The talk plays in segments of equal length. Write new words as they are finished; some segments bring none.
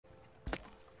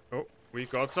Oh, we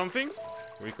got something.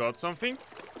 We got something.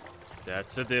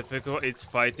 That's a difficult. It's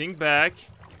fighting back.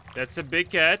 That's a big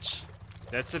catch.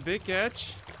 That's a big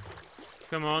catch.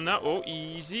 Come on now. Oh,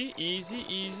 easy, easy,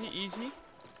 easy, easy.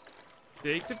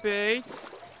 Take the bait.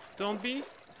 Don't be.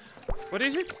 What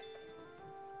is it?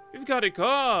 We've got it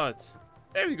caught.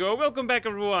 There we go. Welcome back,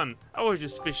 everyone. I was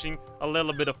just fishing a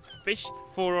little bit of fish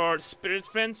for our spirit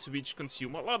friends, which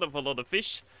consume a lot of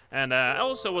fish. And I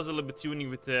also was a little bit tuning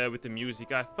with the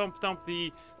music. I've pumped up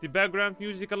the background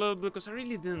music a little bit because I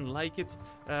really didn't like it.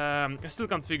 I still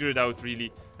can't figure it out,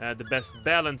 really. The best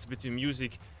balance between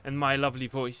music and my lovely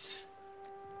voice.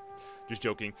 Just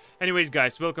joking. Anyways,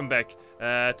 guys, welcome back.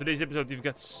 Today's episode, we've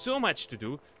got so much to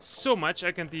do. So much,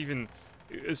 I can't even...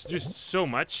 It's just so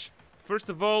much. First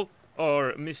of all,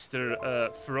 our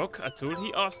Mr. Frog, Atul,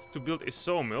 he asked to build a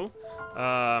sawmill.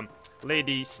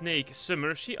 Lady Snake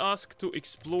Summer, she asked to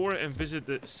explore and visit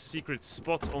the secret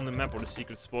spot on the map, or the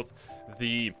secret spot,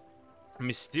 the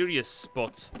mysterious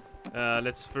spot.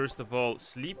 Let's first of all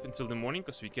sleep until the morning,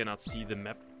 because we cannot see the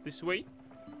map this way.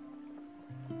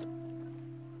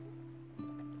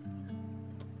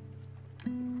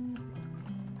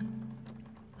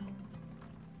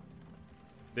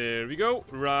 There we go.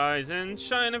 Rise and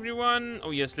shine, everyone.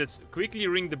 Oh yes, let's quickly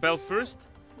ring the bell first,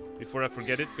 before I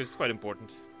forget it, because it's quite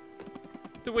important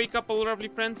to wake up, all lovely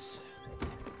friends.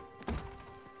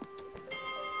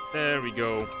 There we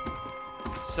go.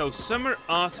 So Summer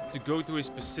asked to go to a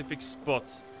specific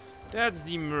spot. That's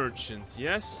the merchant,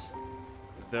 yes?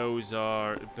 Those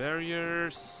are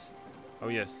barriers. Oh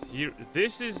yes, here.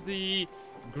 This is the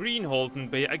Greenholton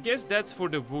Bay. I guess that's for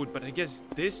the wood, but I guess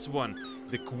this one,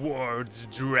 the Quartz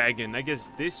Dragon, I guess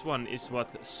this one is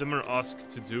what Summer asked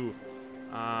to do.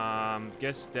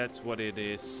 Guess that's what it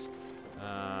is.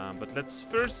 But let's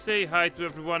first say hi to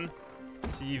everyone.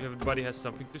 See if everybody has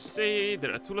something to say.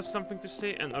 There Atul has something to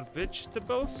say. And our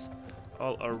vegetables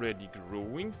all already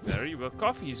growing very well.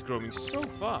 Coffee is growing so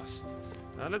fast.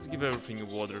 Let's give everything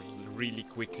water really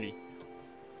quickly.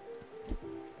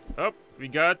 Oh, we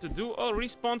got to do all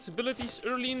responsibilities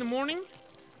early in the morning.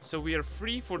 So we are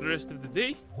free for the rest of the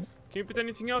day. Can you put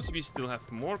anything else? We still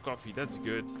have more coffee. That's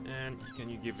good. And can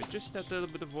you give it just that little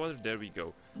bit of water? There we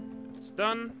go. It's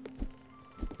done.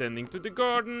 Tending to the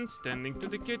garden. Tending to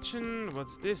the kitchen.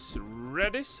 What's this?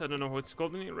 Radish? I don't know what it's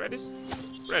called in here. Radish?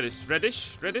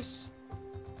 Radish?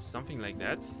 Something like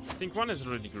that. I think one has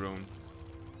already grown.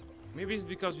 Maybe it's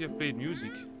because we have played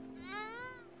music.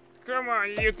 Come on,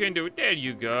 you can do it. There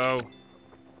you go.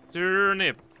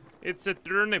 Turnip. It's a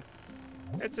turnip.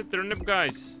 It's a turnip,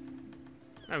 guys.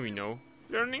 Now we know.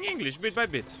 Learning English bit by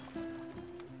bit.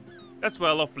 That's why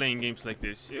I love playing games like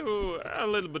this. A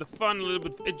little bit of fun, a little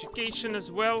bit of education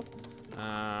as well.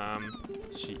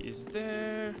 She is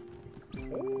there.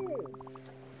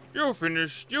 You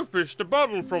finished. You fished a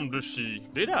bottle from the sea,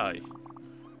 did I?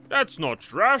 That's not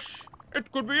trash. It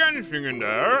could be anything in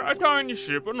there. A tiny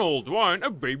ship, an old wine, a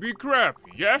baby crab.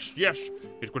 Yes, yes.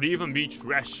 It could even be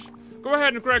trash. Go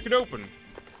ahead and crack it open.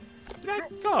 Did I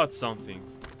caught something?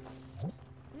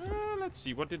 Let's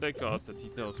see. What did I caught that he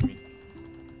tells me?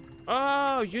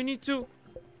 Oh, you need to...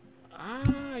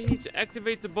 you need to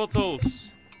activate the bottles.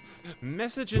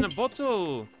 Message in a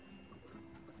bottle.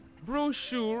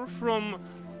 Brochure from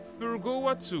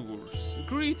Furgoa Tours.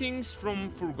 Greetings from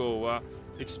Furgoa.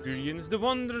 Experience the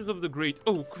wonders of the great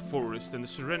oak forest and the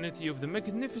serenity of the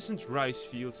magnificent rice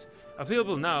fields.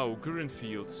 Available now, current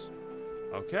fields.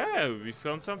 Okay, we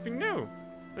found something new.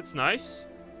 That's nice.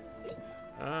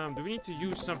 Do we need to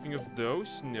use something of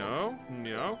those? No,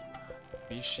 no.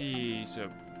 Fishies.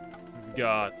 We've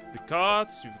got the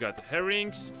cods, we've got the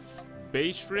herrings,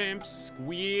 bay shrimps,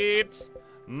 squids,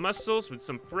 mussels with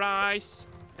some fries,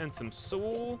 and some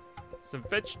sole, some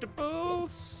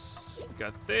vegetables. We've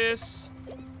got this.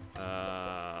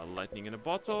 Lightning in a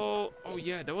bottle. Oh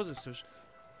yeah, that was a special.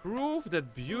 Proof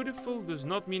that beautiful does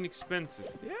not mean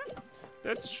expensive. Yeah,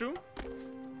 that's true.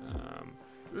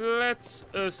 Let's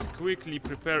us quickly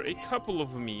prepare a couple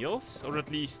of meals, or at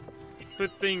least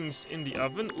put things in the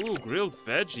oven. Ooh, grilled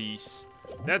veggies.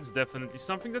 That's definitely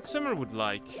something that Summer would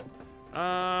like.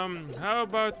 How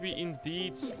about we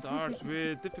indeed start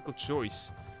with difficult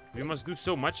choice? We must do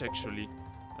so much actually.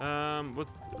 But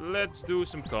let's do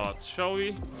some cards, shall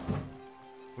we?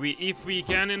 If we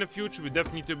can in the future, we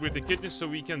definitely need to build the kitchen so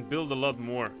we can build a lot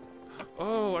more.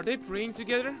 Oh, are they praying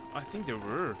together? I think they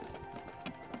were.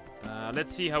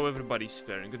 Let's see how everybody's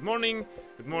faring. Good morning.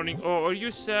 Good morning. Oh, are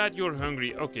you sad? You're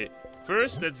hungry. Okay.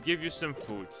 First, let's give you some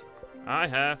food. I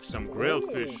have some grilled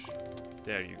fish.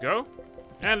 There you go.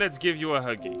 And let's give you a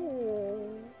huggy.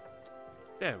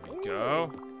 There we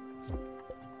go.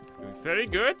 Doing very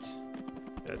good.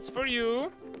 That's for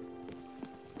you.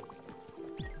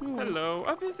 Hello.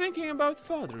 I've been thinking about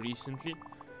Father recently.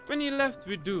 When he left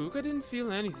with Duke, I didn't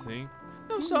feel anything.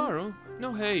 No sorrow,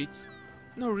 no hate,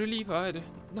 no relief either.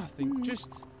 Nothing,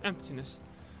 just emptiness.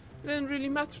 It didn't really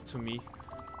matter to me.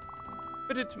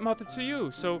 But it mattered to you,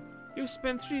 so you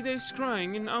spent 3 days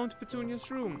crying in Aunt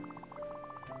Petunia's room.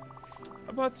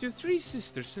 I bought you 3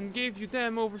 sisters and gave you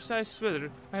damn oversized sweater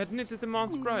I had knitted a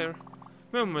month prior.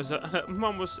 Mom was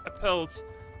appalled,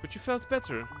 but you felt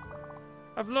better.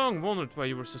 I've long wondered why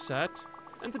you were so sad,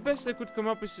 and the best I could come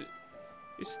up with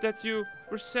is that you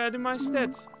were sad in my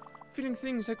stead, feeling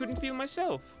things I couldn't feel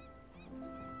myself.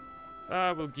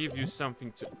 I will give you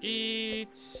something to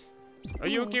eat. Are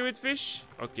you okay with fish?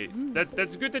 Okay,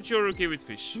 that's good that you're okay with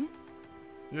fish.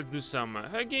 Let's do some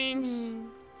huggings.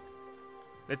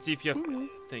 Let's see if you have...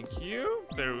 Thank you.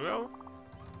 Very well.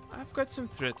 I've got some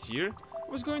thread here.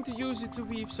 I was going to use it to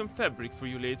weave some fabric for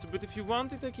you later, but if you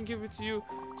want it, I can give it to you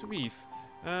to weave.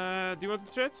 Do you want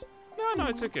the thread? No,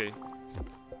 it's okay.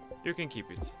 You can keep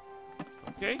it.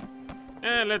 Okay.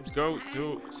 And let's go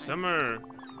to summer.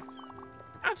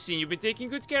 I've seen you've been taking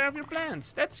good care of your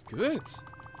plants. That's good.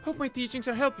 Hope my teachings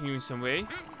are helping you in some way.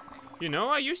 You know,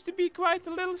 I used to be quite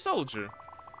a little soldier.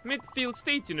 Midfield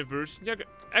State University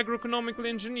agroeconomical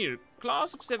engineer,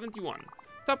 class of 71.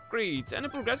 Top grades and a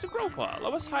progressive profile. I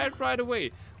was hired right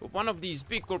away with one of these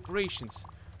big corporations.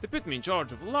 They put me in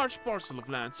charge of a large parcel of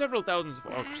land, several thousands of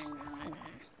acres.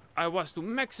 I was to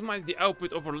maximize the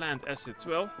output of our land assets.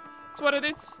 Well, that's what I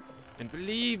did. And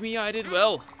believe me, I did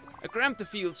well. I crammed the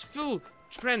fields full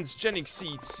transgenic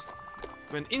seeds.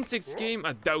 When insects came,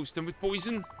 I doused them with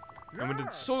poison. And when the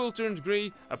soil turned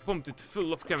grey, I pumped it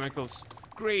full of chemicals.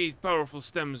 Great, powerful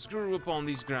stems grew upon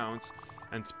these grounds,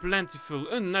 and plentiful,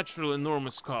 unnatural,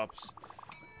 enormous crops.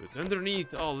 But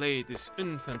underneath all lay this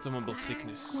unfathomable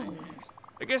sickness.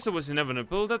 I guess it was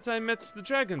inevitable that I met the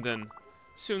dragon then,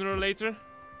 sooner or later.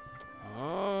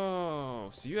 Oh,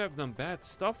 so you have done bad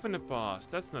stuff in the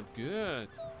past. That's not good.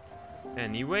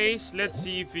 Anyways, let's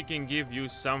see if we can give you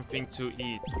something to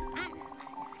eat.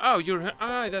 Oh,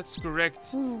 that's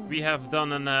correct. We have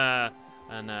done an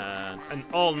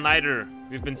all-nighter.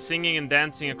 We've been singing and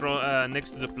dancing across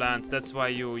next to the plants. That's why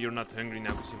you're not hungry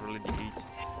now, because you've already ate.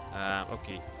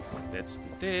 Okay, let's do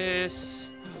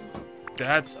this.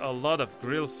 That's a lot of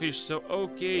grilled fish. So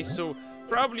okay, so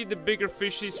probably the bigger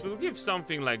fishies will give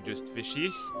something like just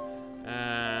fishies,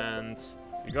 and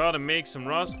we gotta make some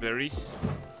raspberries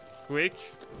quick.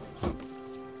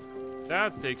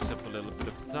 That takes up a little bit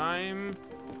of time.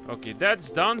 Okay, that's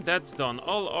done. That's done.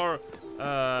 All our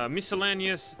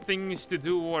miscellaneous things to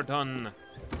do are done.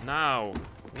 Now,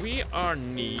 we are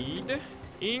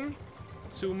needing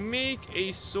to make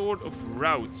a sort of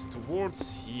route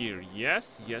towards here.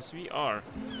 Yes, we are.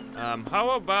 How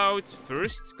about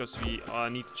first, because we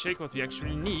need to check what we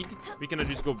actually need. We cannot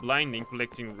just go blinding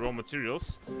collecting raw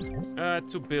materials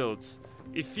to build.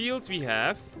 A field we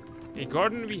have, a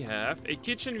garden we have, a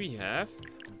kitchen we have,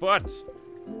 but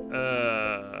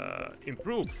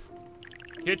improve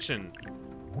kitchen.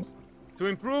 To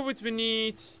improve it, we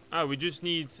need... we just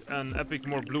need an epic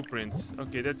more blueprint.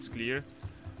 Okay, that's clear.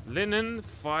 Linen,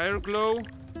 fire glow,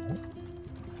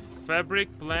 fabric,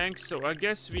 planks. So I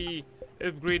guess we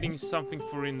upgrading something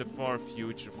for in the far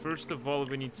future. First of all,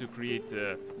 we need to create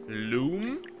the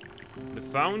loom, the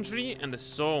foundry, and the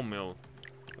sawmill.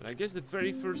 But I guess the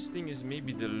very first thing is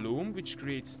maybe the loom, which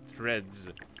creates threads.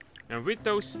 And with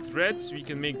those threads, we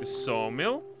can make the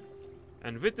sawmill.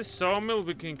 And with the sawmill,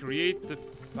 we can create the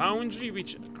foundry,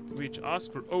 which asks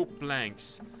for oak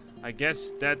planks. I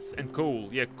guess that's... and coal.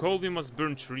 Yeah, coal, we must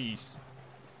burn trees.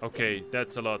 Okay,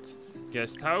 that's a lot.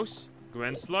 Guest house.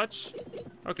 Gwen's lodge.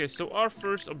 Okay, so our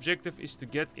first objective is to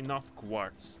get enough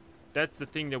quartz. That's the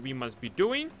thing that we must be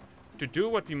doing. To do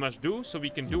what we must do, so we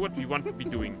can do what we want to be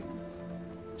doing.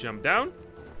 Jump down.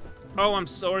 Oh, I'm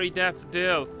sorry,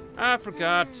 Daffodil. I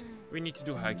forgot. We need to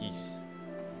do huggies.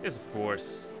 Yes, of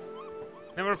course.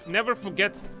 Never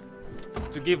forget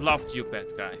to give love to your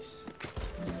pet, guys.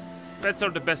 Pets are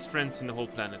the best friends in the whole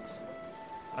planet.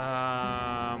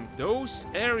 Those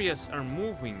areas are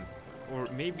moving. Or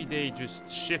maybe they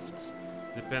just shift,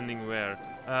 depending where.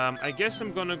 I guess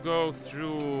I'm gonna go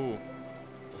through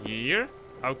here.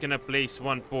 How can I place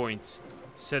one point?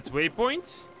 Set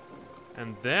waypoint.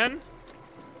 And then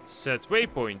set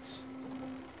waypoint.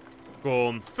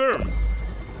 Confirm.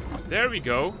 There we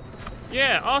go.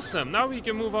 Yeah, awesome. Now we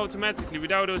can move automatically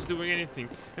without us doing anything.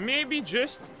 And maybe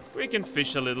just we can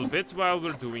fish a little bit while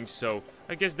we're doing so.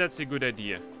 I guess that's a good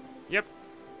idea. Yep.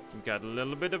 Got a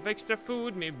little bit of extra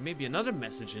food. Maybe another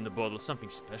message in the bottle. Something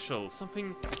special.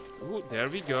 Something... Ooh, there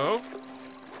we go.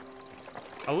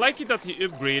 I like it that he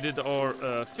upgraded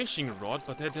our fishing rod,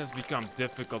 but that has become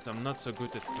difficult. I'm not so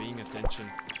good at paying attention.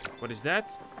 What is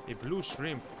that? A blue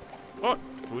shrimp. Oh,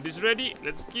 food is ready.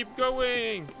 Let's keep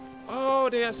going. Oh,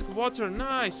 they ask water.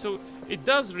 Nice. So it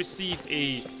does receive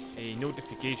a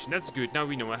notification. That's good. Now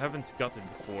we know. I haven't got it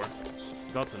before.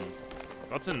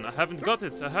 Gotten. I haven't got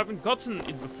it. I haven't gotten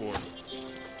it before.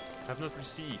 I have not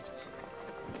received.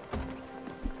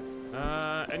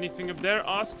 Anything up there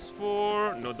asks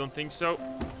for... No, don't think so.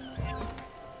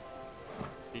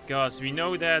 Because we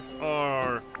know that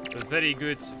our very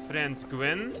good friend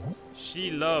Gwen,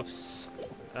 she loves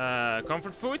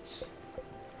comfort food.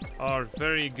 Our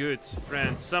very good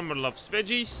friend Summer loves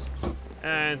veggies.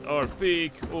 And our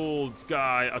big old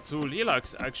guy Atul, he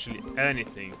likes actually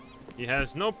anything. He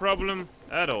has no problem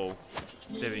at all.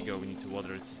 There we go, we need to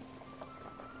water it.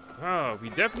 Oh, we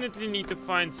definitely need to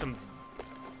find some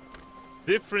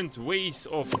different ways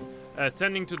of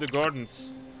tending to the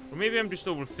gardens. Or maybe I'm just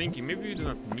overthinking. Maybe we do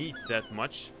not need that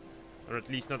much. Or at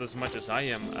least not as much as I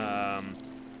am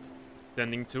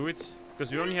tending to it.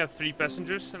 Because we only have 3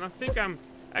 passengers. And I think I'm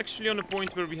actually on a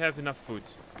point where we have enough food.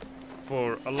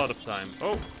 For a lot of time.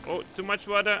 Oh, too much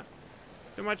water.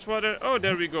 Too much water. Oh,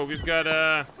 there we go. We've got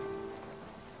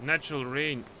natural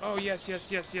rain. Oh, yes.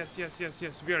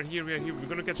 We are here. We're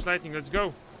gonna catch lightning. Let's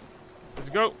go.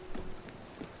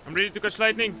 I'm ready to catch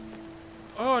lightning.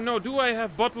 Oh, no. Do I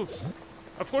have bottles?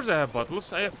 Of course I have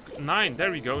bottles. I have 9.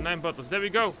 There we go. 9 bottles. There we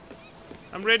go.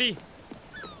 I'm ready.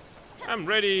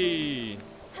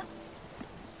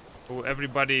 Oh,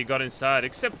 everybody got inside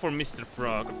except for Mr.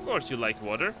 Frog. Of course you like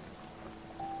water.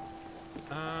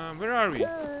 Where are we?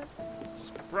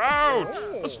 Sprout!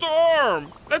 A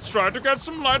storm! Let's try to get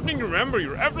some lightning. Remember,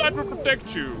 your Evlight will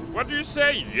protect you. What do you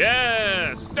say?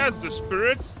 Yes! That's the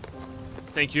spirit.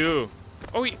 Thank you.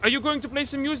 Oh, are you going to play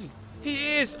some music?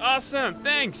 He is! Awesome!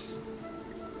 Thanks!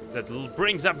 That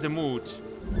brings up the mood.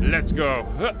 Let's go.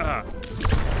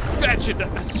 Catch it!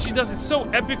 She does it so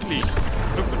epically.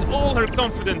 But with all her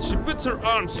confidence, she puts her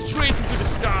arms straight into the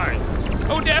sky.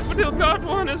 Oh, Daffodil got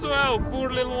one as well. Poor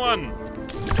little one.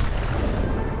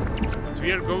 But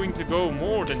we are going to go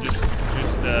more than just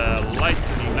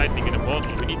lightning in a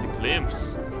bottle. We need a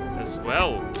glimpse as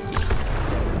well.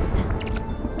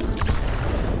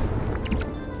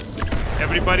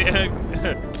 Everybody,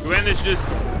 Gwen is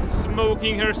just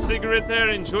smoking her cigarette there,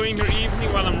 enjoying her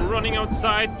evening while I'm running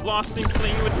outside, blasting,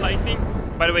 playing with lightning.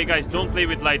 By the way, guys, don't play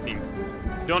with lightning.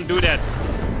 Don't do that.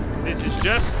 This is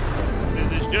just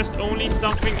only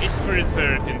something a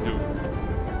Spiritfarer can do.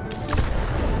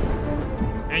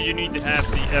 And you need to have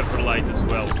the Everlight as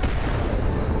well.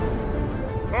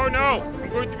 Oh no! I'm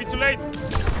going to be too late.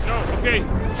 No, okay.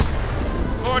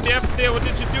 Oh, Daffodil, what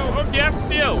did you do? Oh,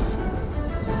 Daffodil!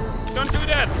 Don't do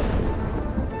that!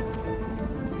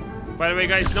 By the way,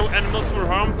 guys, no animals were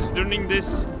harmed during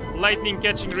this lightning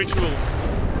catching ritual.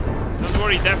 Don't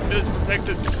worry, Daffodil is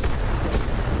protected.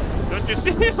 Don't you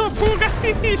see? Oh, poor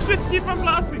guy! He's just keep on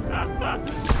blasting.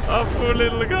 Oh, poor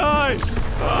little guy!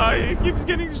 Oh, he keeps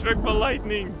getting struck by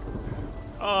lightning.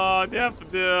 Oh,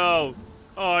 Daffodil!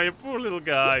 Oh, you poor little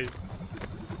guy.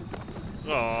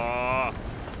 Oh.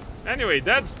 Anyway,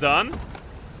 that's done.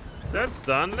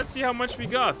 Let's see how much we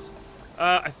got.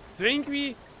 I think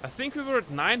we were at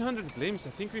 900 glimpses. I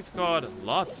think we've got a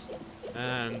lot.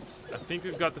 And I think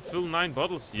we've got the full 9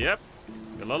 bottles. Yep.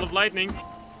 A lot of lightning.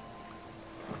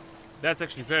 That's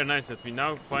actually very nice that we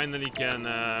now finally can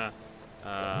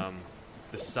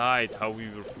decide how we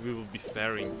will be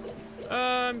faring.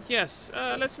 Yes.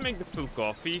 Let's make the full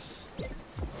coffees.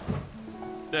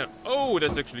 There. Oh,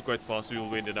 that's actually quite fast. We will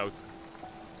wait it out.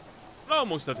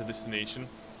 Almost at the destination.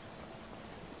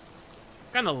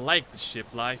 Kinda like the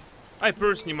ship life. I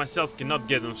personally myself cannot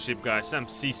get on ship, guys. I'm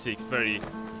seasick very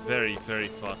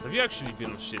fast. Have you actually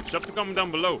been on ship? Drop the comment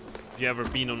down below if you ever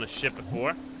been on a ship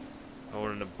before.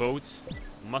 Or on a boat.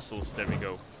 Mussels, there we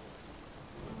go.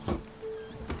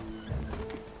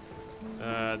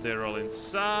 They're all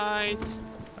inside.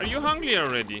 Are you hungry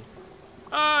already?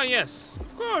 Ah, yes.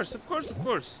 Of course.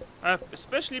 I've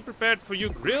especially prepared for you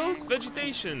grilled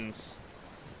vegetations.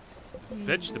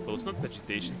 Vegetables, not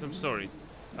vegetations, I'm sorry.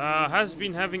 Has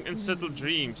been having unsettled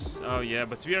dreams. Oh yeah,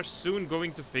 but we are soon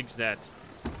going to fix that.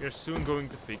 We are soon going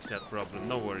to fix that problem.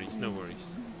 No worries.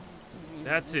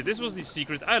 That's it. This was the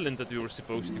secret island that we were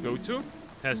supposed to go to.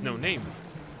 Has no name.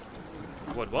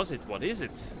 What was it? What is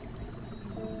it?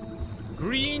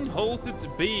 Green halted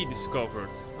bay discovered.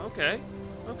 Okay.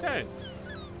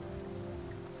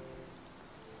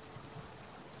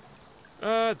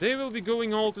 They will be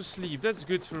going all to sleep. That's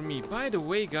good for me. By the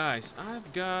way, guys,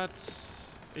 I've got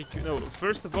No,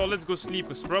 first of all, let's go sleep,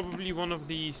 because probably one of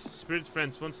these spirit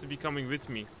friends wants to be coming with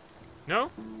me. No?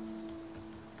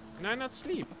 Can I not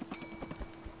sleep?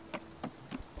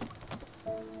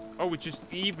 Oh, it's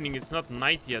just evening. It's not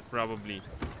night yet, probably.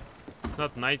 It's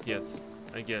not night yet,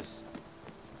 I guess.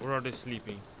 Or are they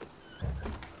sleeping?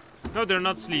 No, they're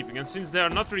not sleeping. And since they are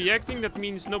not reacting, that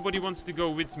means nobody wants to go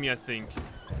with me, I think.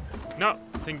 No,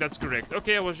 I think that's correct.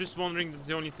 Okay, I was just wondering. That's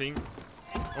the only thing.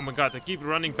 Oh my god, I keep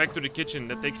running back to the kitchen.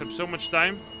 That takes up so much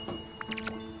time.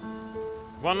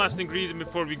 One last ingredient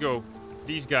before we go.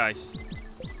 These guys.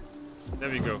 There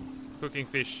we go. Cooking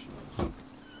fish.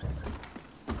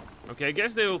 Okay, I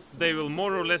guess they will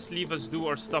more or less leave us do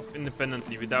our stuff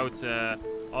independently without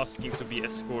asking to be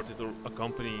escorted or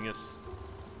accompanying us.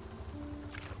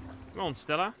 Come on,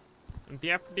 Stella. And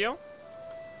the after deal?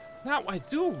 Now, I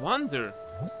do wonder,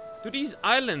 do these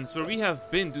islands where we have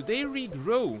been, do they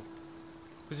regrow?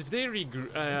 Because if they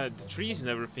regrow, the trees and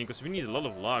everything, because we need a lot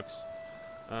of logs.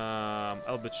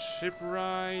 Albert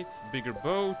shipwright, bigger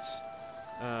boat,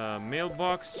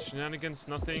 mailbox, shenanigans,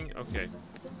 nothing. Okay.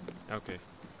 Okay.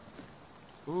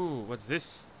 Ooh, what's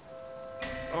this?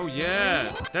 Oh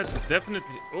yeah, that's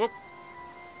definitely... Oh!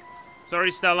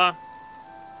 Sorry, Stella.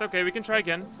 It's okay, we can try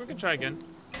again. We can try again.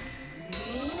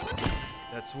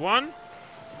 That's one.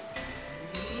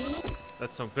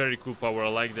 That's some very cool power, I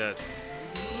like that.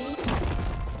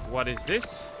 What is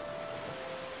this?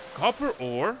 Copper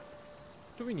ore?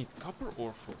 What do we need copper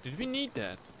ore for? Did we need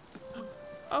that?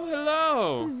 Oh,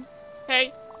 hello!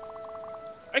 Hey!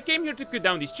 I came here to cut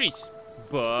down these trees,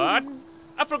 but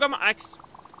I forgot my axe.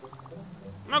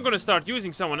 I'm not gonna start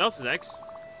using someone else's axe.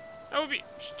 That would be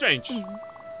strange.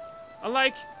 I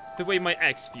like the way my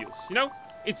axe feels, you know?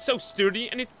 It's so sturdy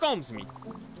and it calms me.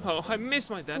 Oh, I miss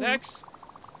my dead axe.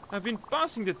 I've been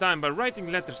passing the time by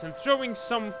writing letters and throwing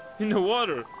some in the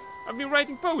water. I've been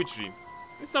writing poetry.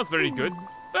 It's not very good,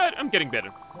 but I'm getting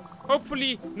better.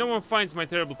 Hopefully, no one finds my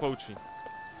terrible poetry.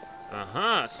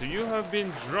 Aha, so you have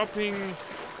been dropping...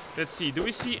 Let's see, do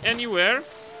we see anywhere?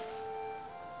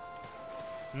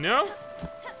 No?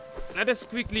 Let us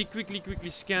quickly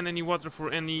scan any water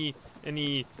for any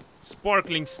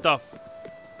sparkling stuff.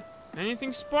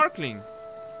 Anything sparkling?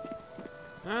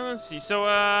 Let's see. So,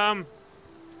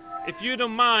 if you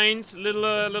don't mind,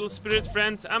 little spirit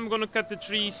friend, I'm gonna cut the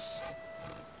trees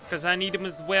because I need them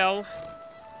as well.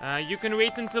 You can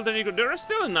wait until there are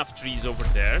still enough trees over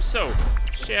there, so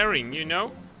sharing, you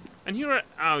know. And here are...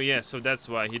 Oh yeah, so that's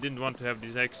why he didn't want to have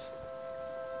these eggs.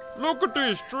 Look at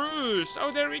these trees!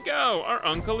 Oh, there we go. Our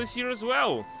uncle is here as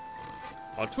well.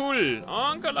 Atul,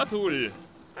 Uncle Atul.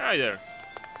 Hi there.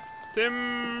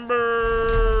 Timber.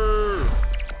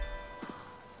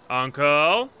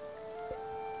 Uncle,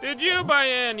 did you by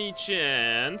any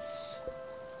chance...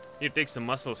 Here, take some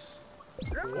mussels.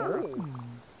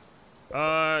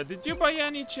 Did you by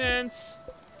any chance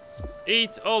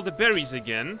eat all the berries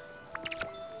again?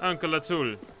 Uncle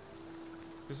Atul.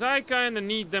 Because I kind of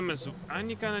need them as...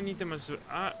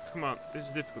 come on, this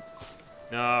is difficult.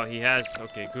 No, he has...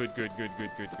 Okay, good.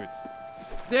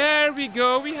 There we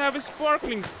go, we have a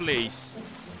sparkling place.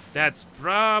 That's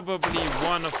probably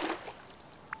one of...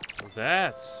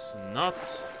 That's not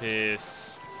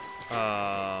his...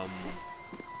 That's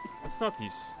not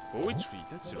his poetry,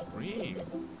 that's a ring.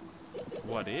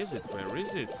 What is it? Where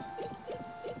is it?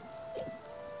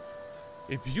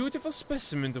 A beautiful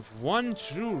specimen of one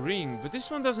true ring, but this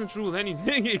one doesn't rule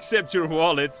anything except your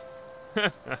wallet.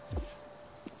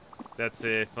 That's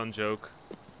a fun joke.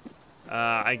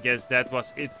 I guess that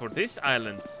was it for this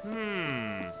island.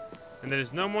 And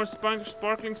there's no more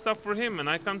sparkling stuff for him, and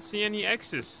I can't see any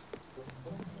X's.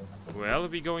 Well,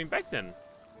 we're going back then.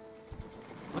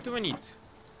 What do I need?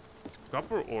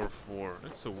 Copper ore for?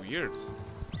 That's so weird.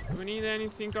 Do we need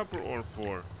anything copper ore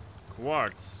for?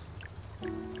 Quartz.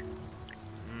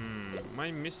 Am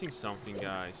I missing something,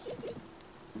 guys?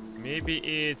 Maybe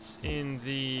it's in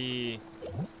the...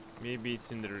 Maybe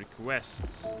it's in the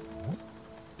requests.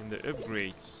 In the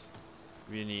upgrades.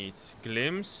 We need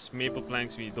glimpse. Maple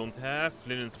planks we don't have.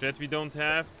 Linen thread we don't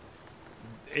have.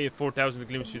 4,000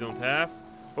 glimpse we don't have.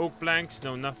 Oak planks,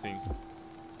 no, nothing.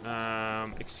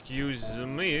 Excuse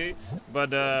me,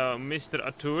 but Mr.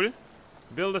 Atul,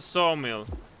 build a sawmill.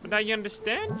 But I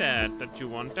understand that you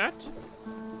want that.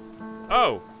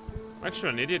 Oh, I'm actually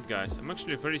an idiot, guys. I'm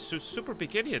actually a very super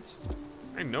big idiot.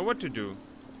 I know what to do.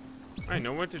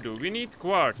 We need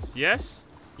quartz, yes?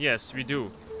 Yes, we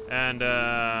do. And,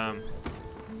 oh,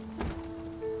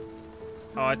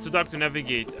 it's too dark to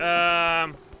navigate.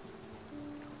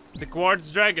 The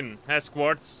quartz dragon has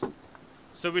quartz.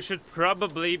 So we should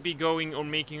probably be going or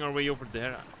making our way over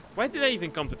there. Why did I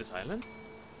even come to this island?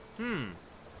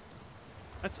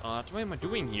 That's odd. What am I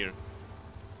doing here?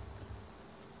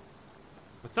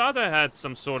 I thought I had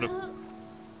some sort of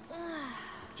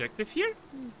objective here?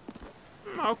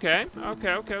 Okay.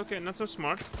 Not so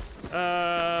smart.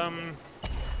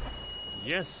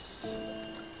 Yes.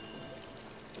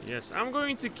 Yes, I'm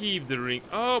going to keep the ring.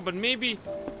 Oh, but maybe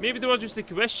there was just a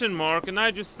question mark and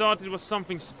I just thought it was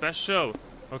something special.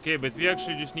 Okay, but we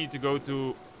actually just need to go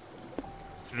through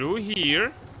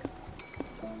here,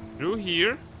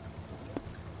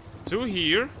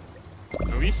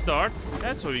 and we start.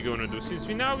 That's what we're gonna do. Since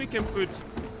we can put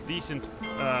decent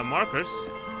markers,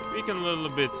 we can a little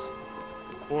bit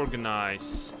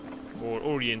organize or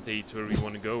orientate where we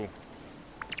want to go.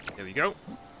 There we go.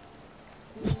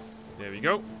 There we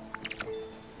go.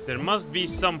 There must be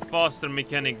some faster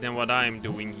mechanic than what I'm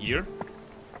doing here.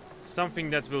 Something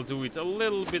that will do it a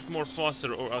little bit more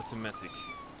faster or automatic.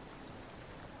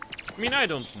 I mean, I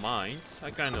don't mind.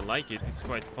 I kind of like it. It's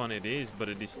quite fun, it is, but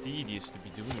it is tedious to be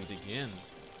doing it again.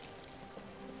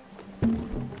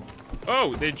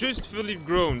 Oh, they just fully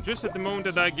grown, just at the moment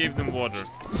that I gave them water.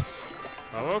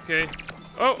 Oh, okay.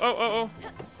 Oh.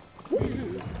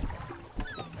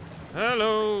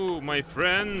 Hello, my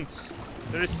friend.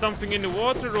 There is something in the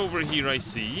water over here, I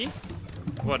see.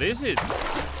 What is it?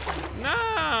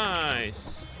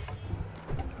 Nice.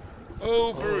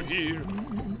 Over here.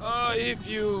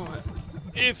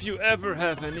 If you ever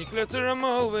have any clutter, I'm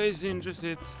always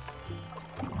interested.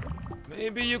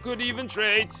 Maybe you could even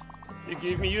trade. You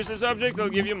give me useless object, I'll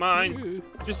give you mine.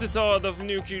 Just the thought of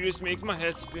new curious makes my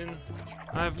head spin.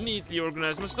 I've neatly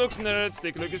organized my stocks and errors.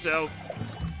 Take a look yourself.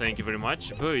 Thank you very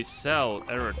much. Boy, sell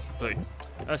errors. Boy,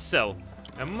 sell.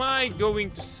 Am I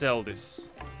going to sell this?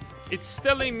 It's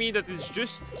telling me that it's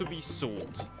just to be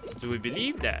sold. Do we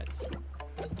believe that?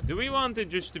 Do we want it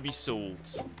just to be sold?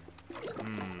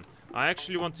 I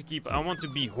actually want to keep... I want to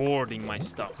be hoarding my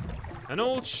stuff. An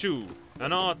old shoe.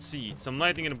 An odd seed. Some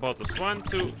lighting in the bottles. 1,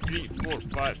 2, 3, 4,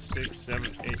 5, 6,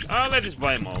 7, 8. Ah, let's just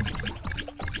buy them all.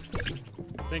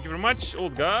 Thank you very much,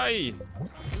 old guy.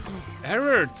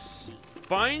 Errors.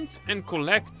 Find and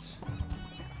collect.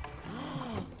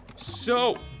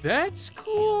 So, that's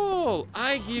cool.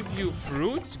 I give you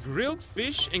fruit, grilled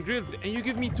fish, and you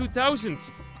give me 2,000.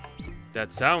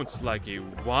 That sounds like a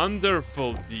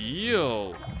wonderful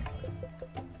deal.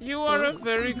 You are a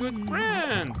very good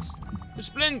friend. There's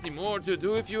plenty more to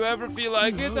do if you ever feel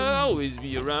like it. I'll always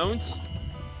be around.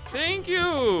 Thank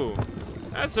you.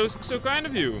 That's so kind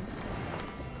of you.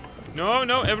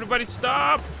 No, everybody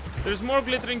stop. There's more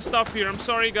glittering stuff here. I'm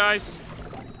sorry, guys.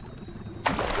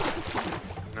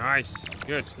 Nice.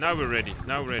 Good. Now we're ready.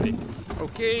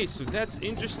 Okay, so that's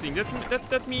interesting.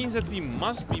 That means that we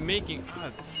must be making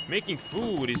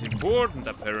food is important,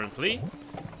 apparently.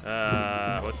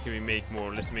 What can we make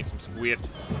more? Let's make some squid.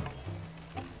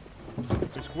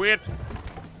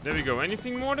 There we go.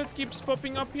 Anything more that keeps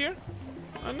popping up here?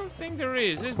 I don't think there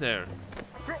is there?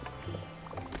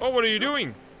 Oh, what are you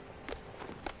doing?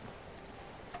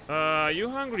 You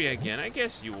hungry again? I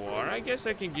guess you are. I guess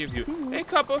I can give you a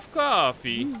cup of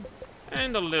coffee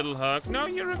and a little hug. No,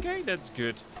 you're okay. That's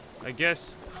good. I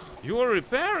guess you are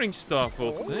repairing stuff.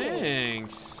 Oh,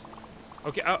 thanks.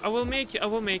 Okay, I will make it.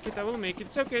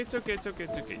 It's okay.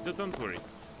 Don't worry.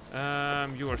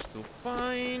 You are still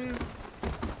fine.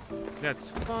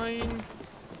 That's fine.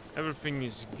 Everything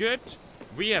is good.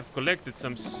 We have collected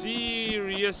some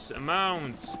serious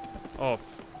amounts of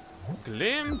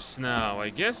glimpse now. I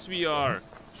guess we are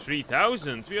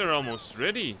 3,000. We are almost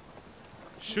ready.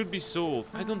 Should be sold.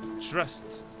 I don't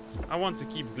trust. I want to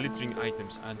keep glittering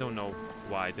items. I don't know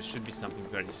why. There should be something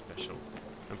very special.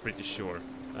 I'm pretty sure.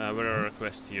 Where are our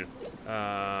quests here?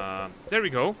 There we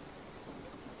go.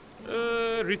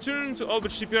 Return to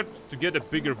Albert Shipyard to get a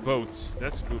bigger boat.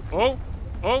 That's good.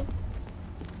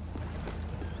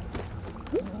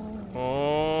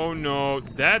 Oh no,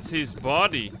 that's his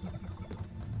body.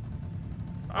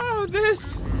 Oh,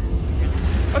 this!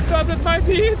 I thought that might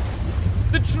be it!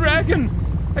 The dragon!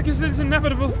 I guess it is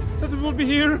inevitable that it will be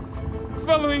here,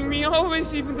 following me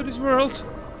always, even to this world.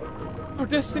 Our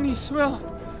destinies, well,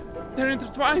 they're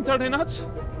intertwined, are they not?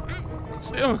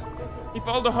 Still, if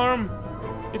all the harm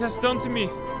it has done to me,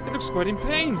 it looks quite in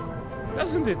pain,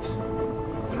 doesn't it?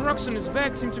 The rocks on his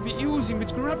back seem to be oozing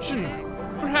with corruption.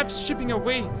 Perhaps chipping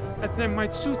away at them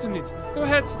might sweeten it. Go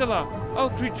ahead, Stella. All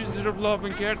creatures deserve love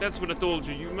and care. That's what I told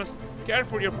you. You must care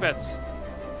for your pets.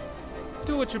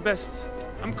 Do at your best.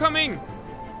 I'm coming.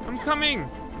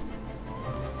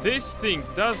 This thing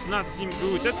does not seem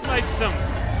good. That's like some...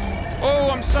 Oh,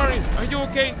 I'm sorry. Are you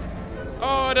okay?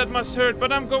 Oh, that must hurt,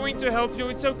 but I'm going to help you.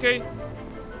 It's okay.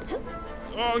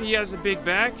 Oh, he has a big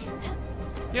back.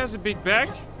 He has a big bag.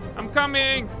 I'm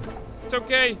coming. It's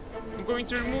okay. I'm going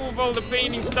to remove all the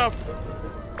painting stuff.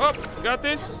 Oh, got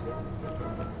this.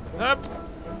 Up.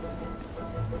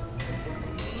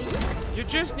 You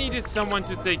just needed someone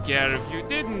to take care of you,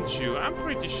 didn't you? I'm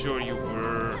pretty sure you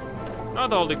were.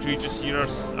 Not all the creatures here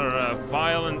are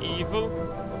vile and evil.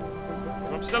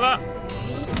 Come up, Stella.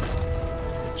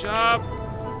 Good job.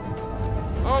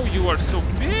 Oh, you are so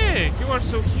big. You are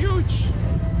so huge.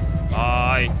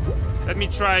 Bye. Let me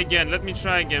try again. Let me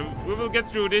try again. We will get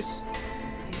through this.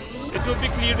 It will be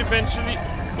cleared eventually.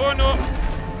 Oh no.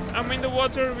 I'm in the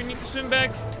water. We need to swim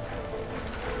back.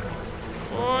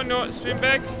 Oh no. Swim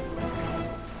back.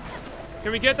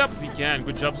 Can we get up? We can.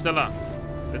 Good job, Stella.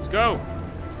 Let's go.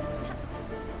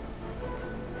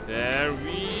 There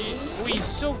we... Oh, he's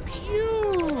so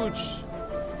huge.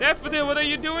 Daffodil, what are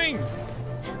you doing?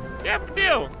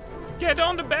 Daffodil, get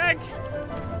on the bag.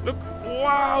 Look.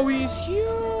 Wow, he's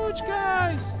huge,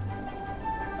 guys.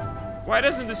 Why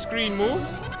doesn't the screen move?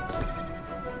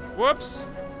 Whoops.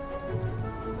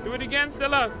 Do it again,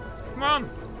 Stella. Come on.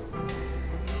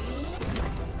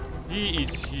 He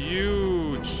is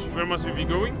huge. Where must we be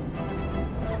going?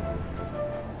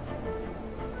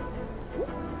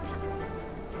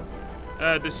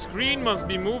 The screen must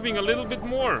be moving a little bit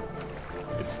more.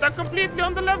 It's stuck completely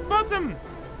on the left bottom.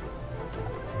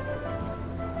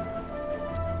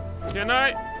 Can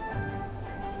I?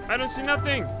 I don't see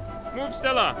nothing. Move,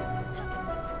 Stella.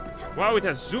 Wow, it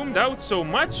has zoomed out so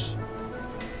much.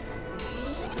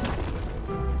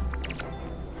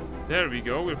 There we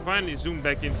go. We're finally zoomed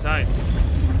back inside.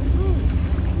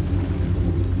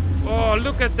 Oh,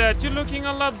 look at that. You're looking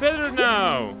a lot better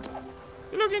now.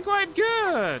 You're looking quite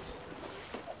good.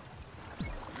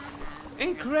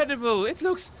 Incredible. It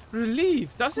looks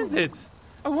relieved, doesn't it?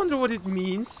 I wonder what it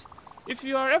means. If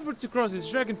you are ever to cross this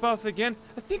dragon path again,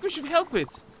 I think we should help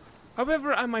it.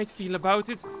 However I might feel about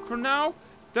it. For now,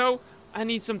 though, I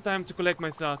need some time to collect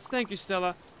my thoughts. Thank you,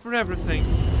 Stella, for everything.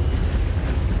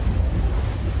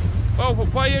 Oh,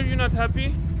 why are you not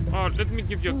happy? Oh, let me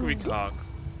give you a quick hug.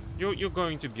 You're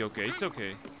going to be okay. It's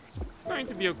okay. It's going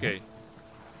to be okay.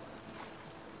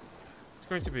 It's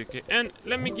going to be okay. And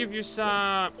let me give you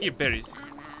some berries.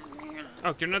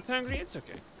 Oh, you're not hungry? It's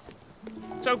okay.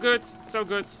 It's all good. It's all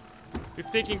good.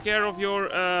 We've taken care of your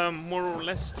more or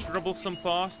less troublesome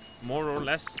past. More or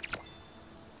less.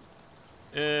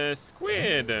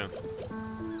 Squid.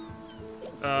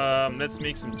 Let's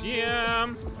make some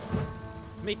jam.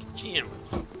 Make jam.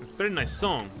 A very nice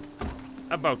song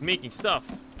about making stuff.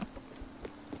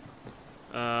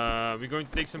 We're going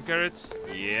to take some carrots.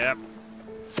 Yep.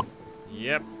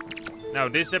 Yep. Now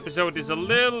this episode is a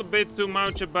little bit too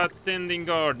much about tending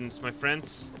gardens, my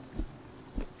friends.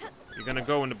 We're gonna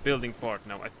go on the building part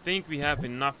now. I think we have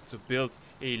enough to build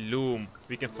a loom.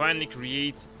 We can finally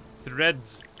create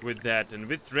threads with that. And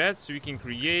with threads we can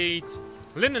create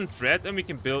linen thread and we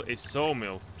can build a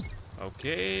sawmill.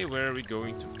 Okay, where are we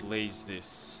going to place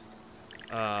this?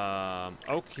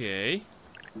 Okay.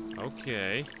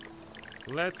 Okay.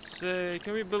 Let's say,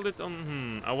 can we build it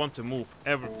on... I want to move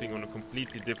everything on a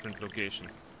completely different location.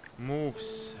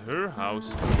 Moves her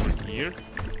house over here.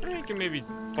 And we can maybe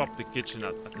pop the kitchen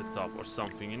at the top or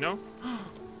something, you know?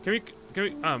 Can we...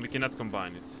 we cannot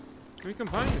combine it. Can we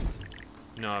combine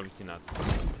it? No, we cannot.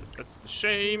 That's a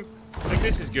shame. Like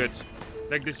this is good.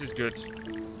 Like this is good.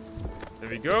 There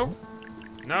we go.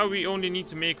 Now we only need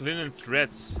to make linen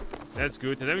threads. That's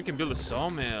good. And then we can build a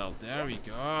sawmill. There we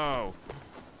go.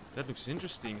 That looks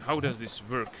interesting. How does this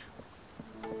work?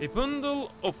 A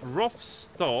bundle of rough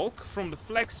stalk from the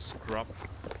flax crop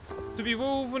to be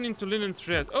woven into linen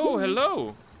thread. Oh,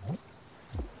 hello.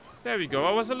 There we go.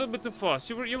 I was a little bit too fast.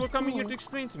 You were coming here to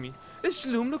explain to me. This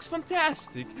loom looks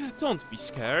fantastic. Don't be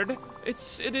scared. It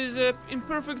is in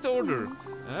perfect order.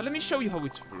 Let me show you how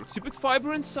it works. You put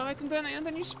fiber inside and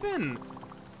then you spin.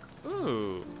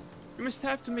 Oh, you must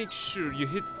have to make sure you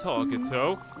hit the target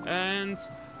though, and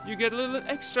you get a little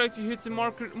extra if you hit the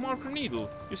marker needle.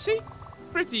 You see?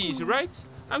 Pretty easy, right?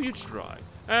 Now you try.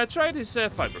 Try this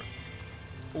fiber.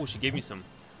 Oh, she gave me some.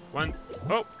 One.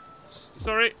 Oh,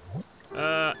 sorry.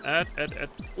 Add.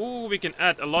 Oh, we can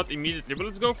add a lot immediately. But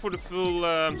let's go for the full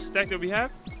stack that we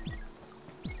have.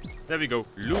 There we go.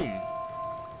 Loom.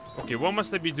 Okay, what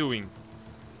must I be doing?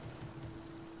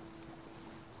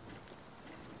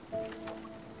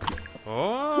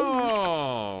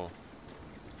 Oh.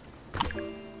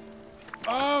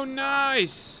 Oh,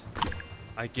 nice.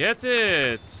 I get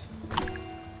it.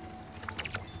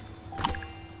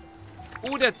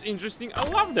 Oh, that's interesting. I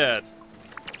love that.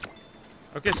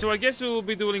 Okay, so I guess we will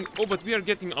be doing... Oh, but we are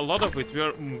getting a lot of it. We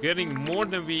are getting more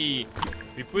than we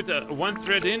put one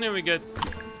thread in and we get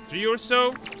 3 or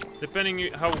so,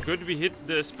 depending how good we hit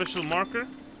the special marker.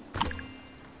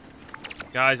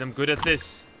 Guys, I'm good at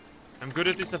this. I'm good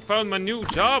at this. I found my new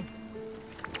job.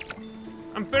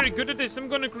 I'm very good at this. I'm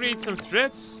gonna create some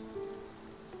threads.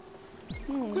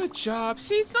 Good job.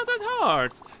 See, it's not that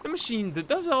hard. The machine that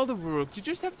does all the work. You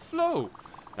just have to flow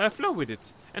with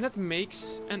it. And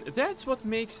that's what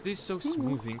makes this so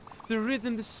smoothing. The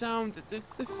rhythm, the sound,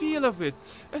 the feel of it.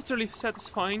 Utterly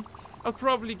satisfying. I'll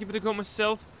probably give it a go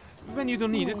myself when you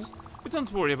don't need it. But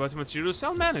don't worry about the materials.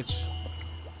 I'll manage.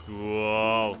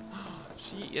 Cool.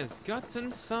 She has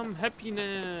gotten some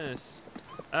happiness.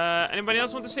 Anybody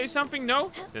else want to say something?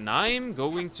 No? Then I'm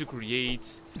going to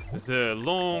create the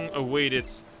long-awaited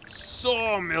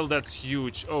sawmill. That's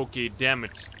huge. Okay, damn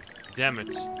it. Damn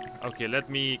it. Okay, let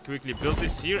me quickly build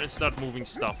this here and start moving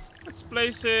stuff. Let's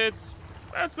place it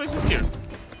here.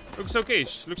 Looks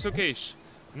okay-ish. Looks okay-ish.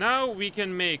 Now we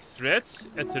can make threads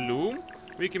at the loom.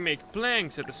 We can make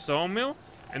planks at the sawmill.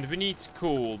 And we need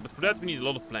coal, but for that we need a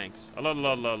lot of planks. A lot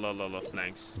of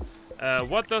planks.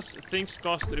 What does things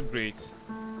cost to upgrade?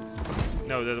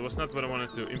 No, that was not what I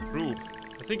wanted to improve.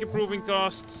 I think improving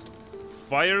costs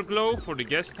fire glow for the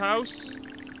guest house.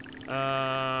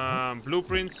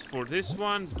 Blueprints for this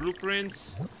one.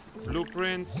 Blueprints.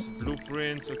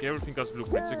 Okay, everything costs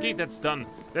blueprints. Okay, that's done.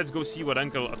 Let's go see what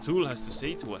Uncle Atul has to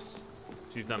say to us.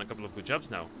 So we've done a couple of good jobs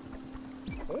now.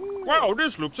 Wow,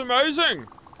 this looks amazing!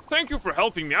 Thank you for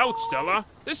helping me out, Stella.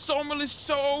 This sawmill is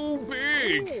so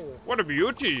big. What a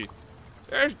beauty.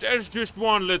 There's just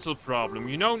one little problem,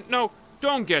 you know? No,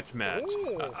 don't get mad.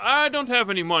 I don't have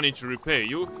any money to repay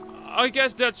you. I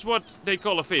guess that's what they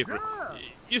call a favor.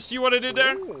 You see what I did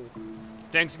there?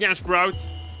 Thanks again, Sprout.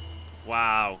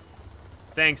 Wow.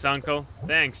 Thanks, Uncle.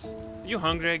 Thanks. You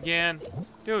hungry again?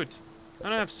 Dude, I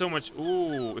don't have so much.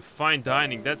 Ooh, fine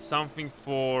dining. That's something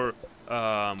for...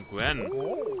 Gwen.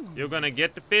 You're gonna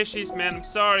get the fishies, man. I'm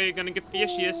sorry, you're gonna get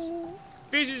fishies.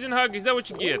 Fishies and huggies, that what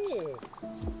you get?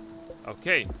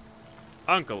 Okay.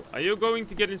 Uncle, are you going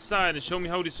to get inside and show me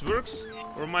how this works?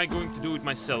 Or am I going to do it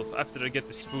myself after I get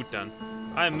this food done?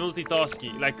 I'm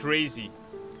multitasking like crazy.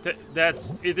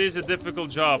 It is a difficult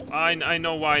job. I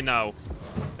know why now.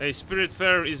 A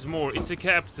Spiritfarer is more. It's a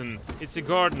captain. It's a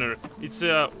gardener. It's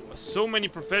so many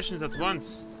professions at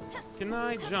once. Can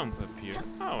I jump up here?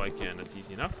 Oh, I can. That's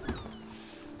easy enough.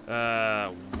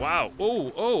 Wow.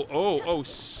 Oh,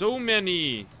 so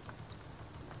many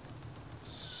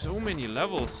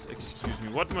levels. Excuse me.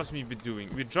 What must we be doing?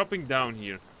 We're dropping down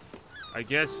here. I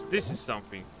guess this is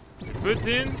something. We put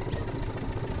in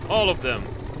all of them.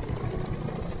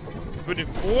 Put in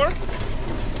 4.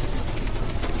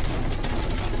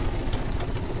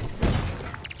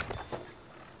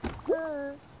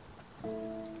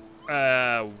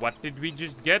 What did we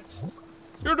just get?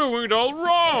 You're doing it all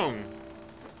wrong!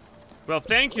 Well,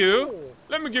 thank you.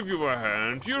 Let me give you a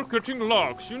hand. You're cutting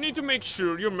logs. You need to make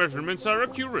sure your measurements are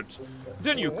accurate.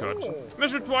 Then you cut.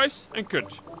 Measure twice and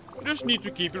cut. You just need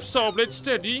to keep your saw blade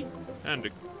steady and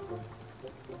the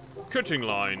cutting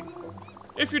line.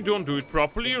 If you don't do it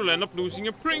properly, you'll end up losing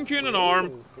a pinky and an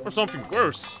arm, or something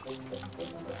worse.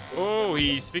 Oh,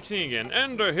 he's fixing again.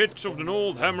 And a hit of an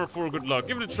old hammer for good luck.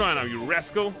 Give it a try now, you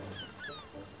rascal.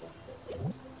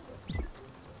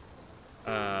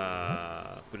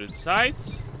 Put it aside.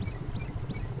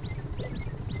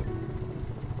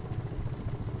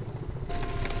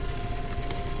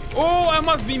 Oh, I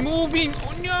must be moving.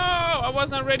 Oh no, I was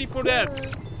not ready for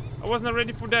that. I was not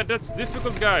ready for that. That's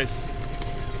difficult, guys.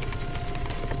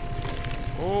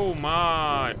 Oh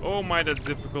my, that's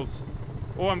difficult.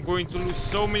 Oh, I'm going to lose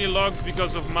so many logs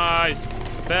because of my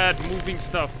bad moving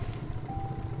stuff.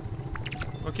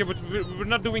 Okay, but we're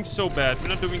not doing so bad. We're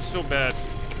not doing so bad.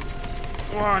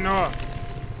 Oh, no.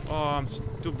 Oh, I'm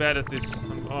too bad at this.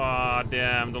 Oh,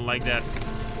 damn. Don't like that.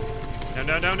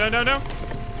 No.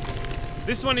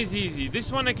 This one is easy.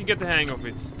 This one I can get the hang of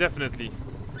it. Definitely.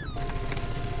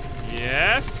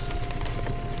 Yes.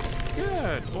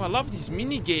 Good. Oh, I love these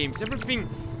mini games. Everything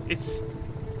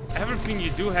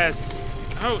you do has...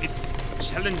 Oh, it's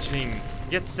challenging,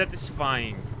 yet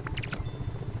satisfying.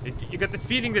 You get the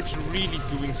feeling that you're really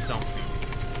doing something.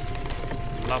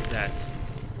 Love that.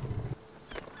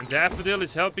 And Daffodil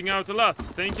is helping out a lot.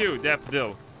 Thank you,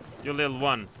 Daffodil. You little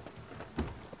one.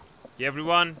 Okay,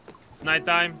 everyone. It's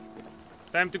nighttime.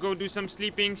 Time to go do some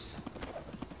sleepings.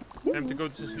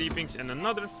 And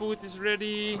another food is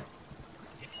ready.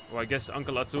 Oh, I guess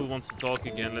Uncle Atul wants to talk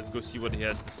again. Let's go see what he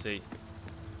has to say.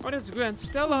 Oh, that's Gwen.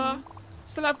 Stella,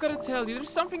 I've got to tell you,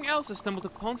 there's something else I stumbled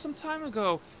upon some time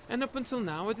ago. And up until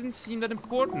now, it didn't seem that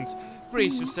important.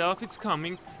 Brace yourself, it's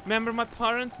coming. Remember my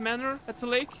parent manor at the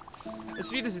lake?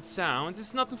 As weird as it sounds,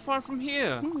 it's not too far from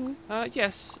here.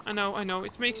 Yes, I know.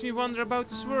 It makes me wonder about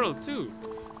this world, too.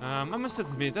 I must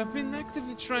admit, I've been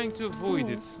actively trying to avoid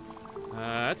it.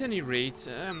 At any rate,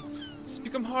 it's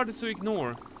become harder to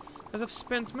ignore. As I've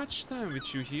spent much time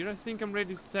with you here, I think I'm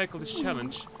ready to tackle this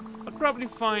challenge. I'll probably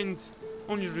find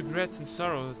only regrets and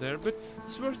sorrow there, but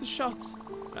it's worth a shot.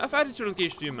 I've added your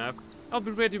location to your map. I'll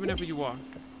be ready whenever you are.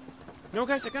 You know,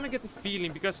 guys, I kind of get the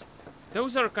feeling, because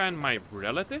those are kind of my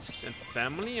relatives and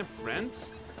family and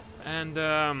friends. And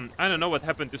I don't know what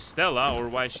happened to Stella or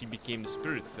why she became the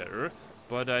Spiritfarer,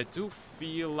 but I do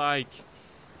feel like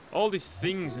all these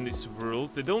things in this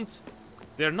world,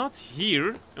 they're not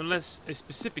here unless a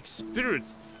specific spirit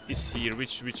is here,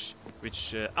 which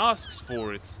asks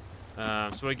for it.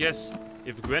 So I guess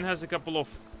if Gwen has a couple of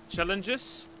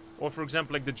challenges, or for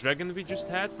example like the dragon we just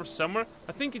had for summer,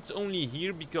 I think it's only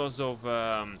here because of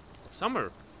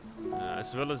summer.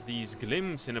 As well as these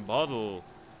glimpses in a bottle.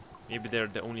 Maybe they're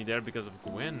only there because of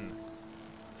Gwen.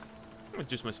 It's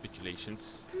just my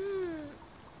speculations.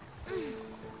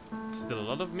 Still a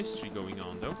lot of mystery going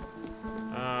on though.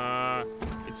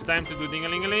 It's time to do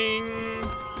ding-a-ling-a-ling.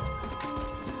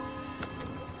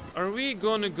 Are we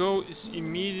gonna go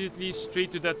immediately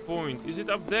straight to that point? Is it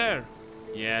up there?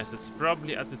 Yes, that's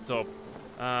probably at the top.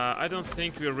 I don't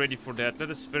think we're ready for that. Let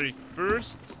us very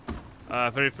first,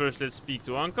 let's speak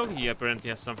to Uncle. He apparently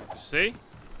has something to say.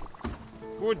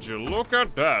 Would you look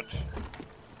at that?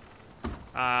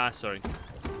 Sorry.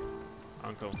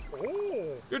 Uncle.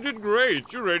 You did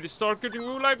great. You're ready to start cutting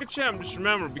wood like a champ. Just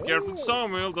remember, be careful with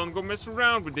sawmill. Don't go mess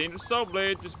around with dangerous saw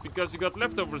blade. Just because you got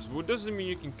leftovers wood doesn't mean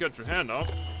you can cut your hand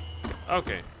off.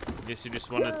 Okay. Guess you just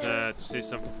wanted to say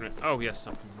something for him. Oh, he has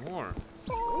something more.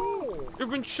 You've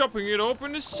been chopping it up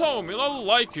in the sawmill. I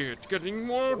like it. Getting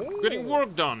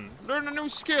work done. Learn a new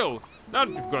skill. Now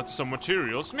that you've got some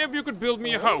materials, maybe you could build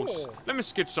me a house. Let me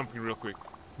sketch something real quick.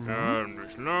 Look,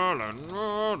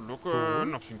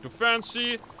 nothing too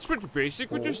fancy. It's pretty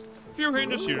basic with just a few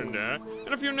hinges here and there,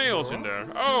 and a few nails in there.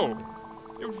 Oh,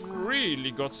 you've really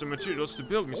got some materials to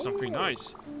build me something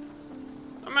nice.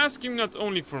 I'm asking not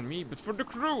only for me, but for the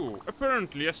crew.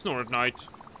 Apparently, I snore at night.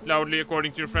 Loudly,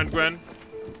 according to your friend Gwen.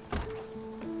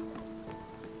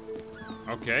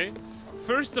 Okay.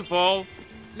 First of all,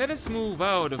 let us move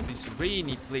out of this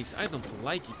rainy place. I don't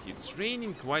like it here. It's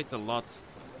raining quite a lot.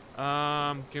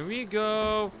 Can we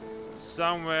go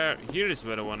somewhere? Here is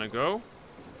where I want to go.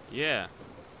 Yeah.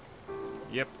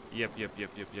 Yep.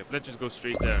 Let's just go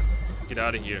straight there. Get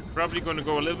out of here. Probably gonna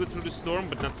go a little bit through the storm,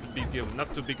 but not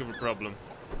too big of a problem.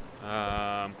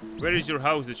 Where is your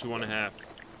house that you want to have?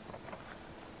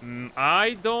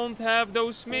 I don't have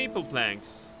those maple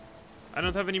planks. I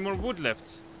don't have any more wood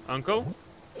left. Uncle?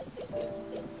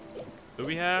 Do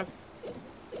we have?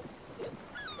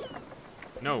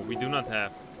 No, we do not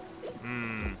have.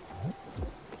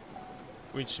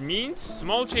 Which means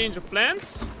small change of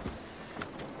plans.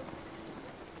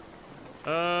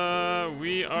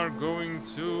 We are going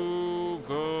to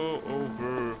go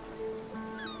over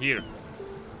here.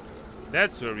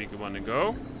 That's where we want to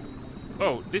go.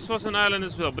 Oh, this was an island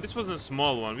as well, but this was a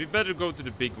small one. We better go to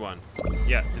the big one.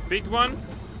 Yeah, the big one.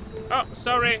 Oh,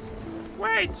 sorry.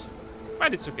 Wait.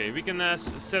 But it's okay. We can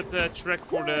set the track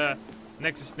for the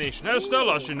next destination. Hey,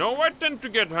 Stella, you know, I tend to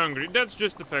get hungry. That's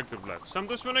just the fact of life.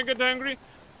 Sometimes when I get hungry,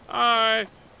 I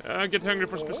get hungry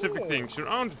for specific things. Your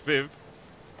Aunt Viv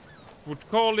would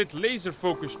call it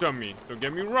laser-focused tummy. Don't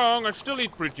get me wrong, I still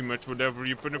eat pretty much whatever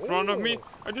you put in front of me.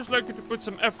 I just like you to put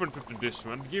some effort into this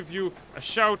one. Give you a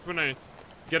shout when I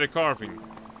get a carving.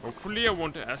 Hopefully I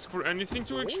won't ask for anything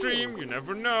too extreme. You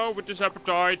never know with this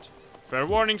appetite. Fair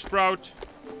warning, Sprout.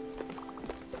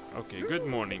 Okay, good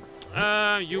morning.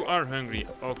 You are hungry.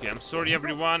 Okay, I'm sorry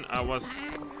everyone. I was...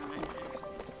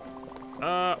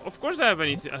 of course I have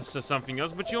anything, something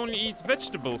else, but you only eat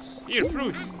vegetables. Here,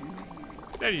 fruit.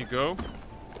 There you go.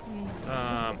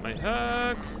 My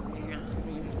hug.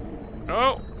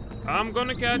 Oh, I'm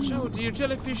gonna catch... Oh dear,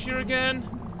 jellyfish here again.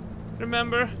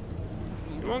 Remember,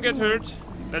 you won't get hurt.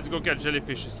 Let's go catch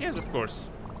jellyfishes. Yes, of course.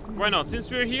 Why not?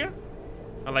 Since we're here,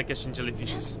 I like catching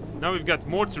jellyfishes. Now we've got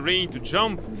more terrain to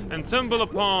jump and tumble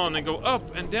upon and go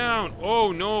up and down.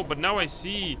 Oh no, but now I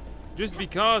see. Just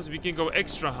because we can go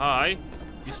extra high,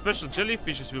 these special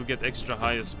jellyfishes will get extra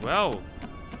high as well.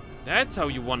 That's how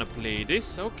you want to play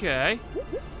this. Okay.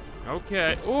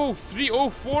 Okay. Oh,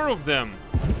 4 of them.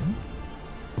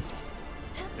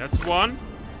 That's one.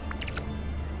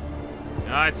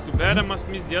 Ah, it's too bad I must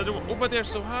miss the other one. Oh, but they're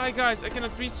so high, guys. I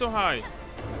cannot reach so high.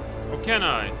 Or can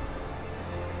I?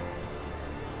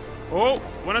 Oh,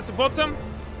 one at the bottom.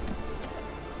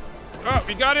 Oh,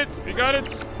 we got it. We got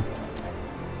it.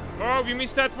 Oh, we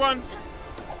missed that one.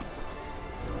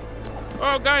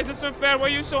 Oh, guys, that's unfair. Why are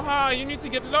you so high? You need to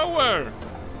get lower.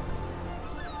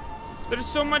 There's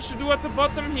so much to do at the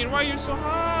bottom here. Why are you so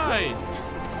high?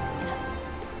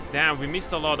 Damn, we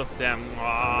missed a lot of them.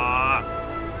 Ah.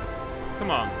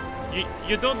 Come on.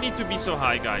 You don't need to be so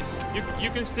high, guys.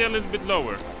 You can stay a little bit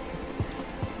lower.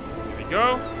 Here we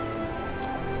go.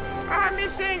 I'm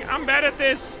missing. I'm bad at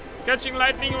this. Catching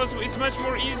lightning is much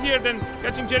more easier than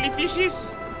catching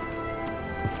jellyfishes.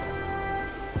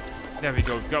 There we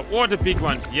go. Oh, the big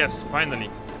ones. Yes, finally.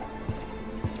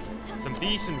 Some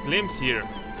decent glimpse here.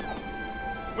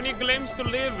 We need glimpse to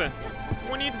live.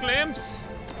 We need glimpse.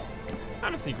 I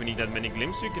don't think we need that many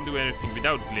glimpse. We can do anything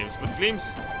without glimpse. But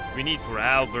glimpse we need for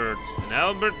Albert. And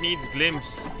Albert needs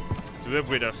glimpse to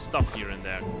upgrade our stuff here and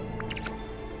there.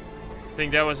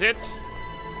 Think that was it?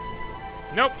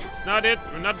 Nope, it's not it.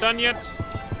 We're not done yet.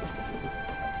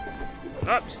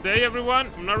 Up, stay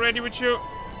everyone. I'm not ready with you.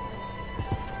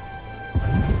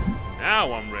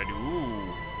 Now I'm ready.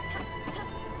 Ooh.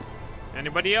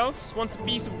 Anybody else wants a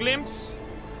piece of glimpse?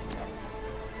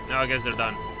 No, I guess they're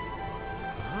done.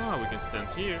 Ah, we can stand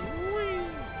here. Whee.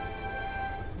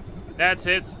 That's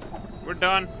it. We're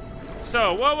done.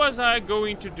 So, what was I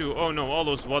going to do? Oh no, all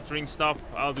those watering stuff.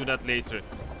 I'll do that later.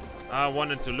 I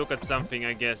wanted to look at something,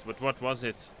 I guess. But what was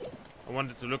it? I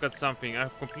wanted to look at something.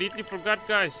 I've completely forgot,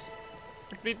 guys.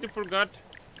 Completely forgot.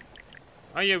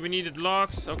 Oh yeah, we needed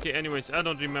logs. Okay, anyways, I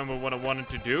don't remember what I wanted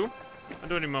to do. I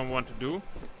don't remember what to do.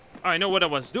 I know what I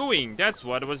was doing. That's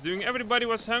what I was doing. Everybody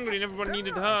was hungry and everybody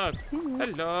needed a hug.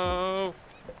 Hello.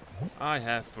 I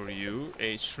have for you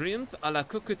a shrimp à la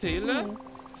cocktail.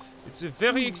 It's a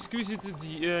very exquisite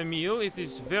meal. It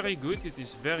is very good. It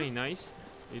is very nice.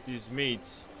 It is made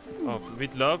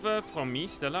with love from me,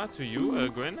 Stella, to you,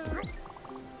 Gwen.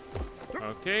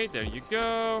 Okay, there you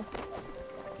go.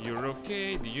 You're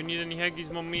okay. Do you need any huggies,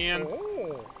 my man?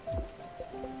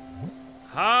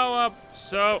 How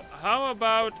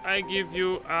about I give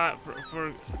you are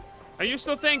you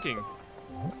still thinking?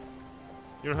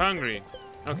 You're hungry.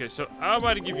 Okay, so how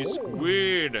about I give you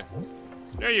squid?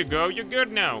 There you go. You're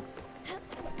good now.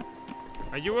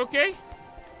 Are you okay?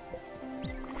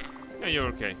 Yeah, you're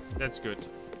okay. That's good.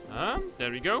 There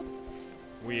we go.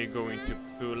 We are going to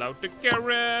pull out the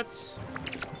carrots.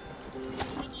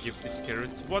 Give these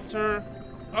carrots water.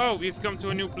 Oh, we've come to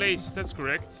a new place. That's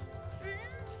correct.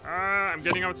 I'm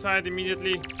getting outside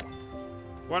immediately.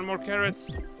 One more carrot.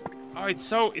 Oh, it's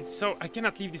so... I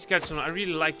cannot leave these carrots alone. I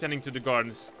really like tending to the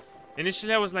gardens.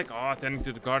 Initially, I was like, oh, tending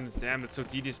to the gardens. Damn, that's so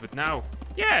tedious. But now,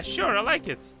 yeah, sure, I like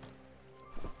it.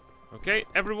 Okay,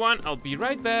 everyone, I'll be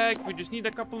right back. We just need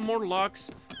a couple more logs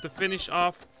to finish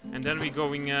off. And then we're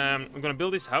going... I'm gonna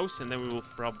build this house. And then we will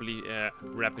probably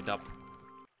wrap it up.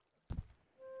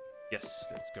 Yes,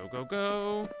 let's go, go,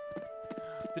 go.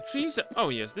 The trees... Oh,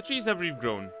 yes, the trees have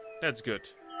regrown. That's good.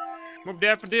 Mob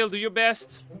Daffodil, do your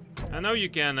best. I know you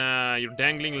can, your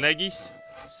dangling leggies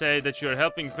say that you're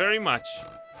helping very much.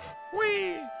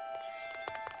 Whee!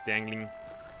 Dangling.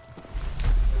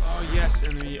 Oh, yes,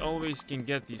 and we always can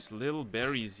get these little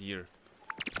berries here.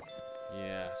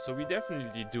 Yeah, so we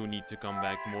definitely do need to come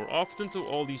back more often to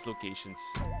all these locations.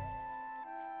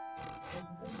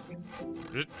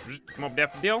 Mob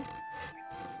Daffodil.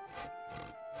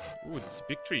 Ooh, it's a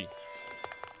big tree.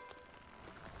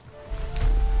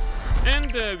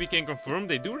 And we can confirm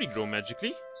they do regrow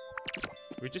magically.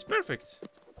 Which is perfect.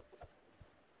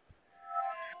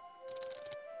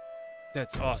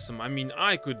 That's awesome. I mean,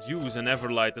 I could use an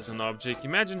Everlight as an object.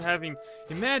 Imagine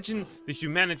the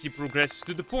humanity progresses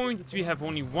to the point that we have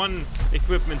only one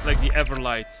equipment like the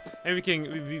Everlight. And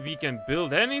we can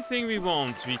build anything we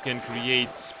want. We can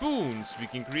create spoons. We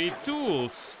can create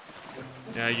tools.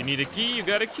 You need a key, you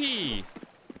got a key.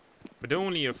 But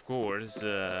only, of course,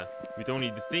 with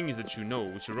only the things that you know,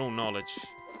 with your own knowledge.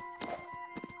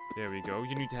 There we go.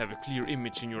 You need to have a clear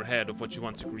image in your head of what you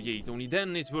want to create. Only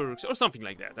then it works, or something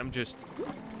like that. I'm just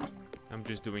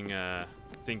doing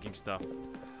thinking stuff.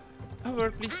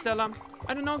 However, please, Stella,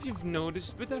 I don't know if you've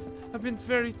noticed, but I've been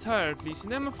very tired, Lisa,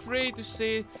 and I'm afraid to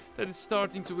say that it's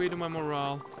starting to weigh on my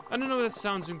morale. I don't know that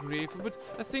sounds ungrateful, but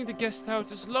I think the guest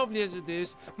house, as lovely as it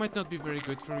is, might not be very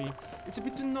good for me. It's a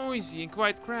bit too noisy and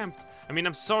quite cramped. I mean,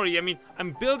 I'm sorry. I mean,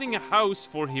 I'm building a house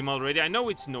for him already. I know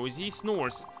it's noisy. He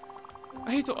snores.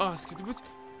 I hate to ask you, but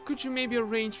could you maybe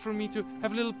arrange for me to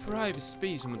have a little private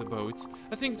space on the boat?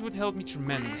 I think it would help me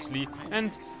tremendously,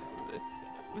 and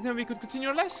then we could continue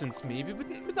our lessons, maybe, but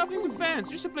nothing too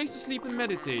fancy, just a place to sleep and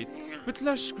meditate. With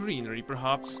lush greenery,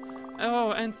 perhaps.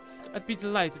 Oh, and I'd be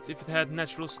delighted if it had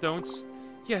natural stones.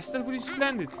 Yes, that would be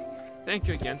splendid. Thank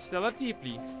you again, Stella,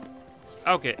 deeply.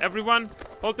 Okay, everyone,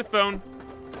 hold the phone.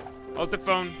 Hold the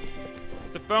phone.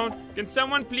 Hold the phone. Can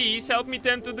someone please help me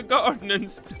tend to the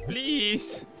gardens?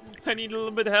 Please. I need a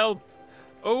little bit of help.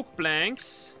 Oak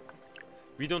planks.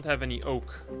 We don't have any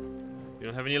oak. We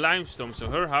don't have any limestone, so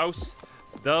her house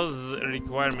does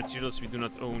require materials we do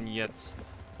not own yet.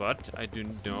 But I do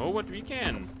know what we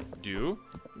can do.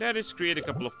 That is create a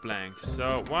couple of planks.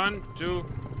 So 1, 2,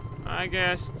 I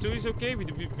guess 2 is okay. We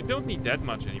don't need that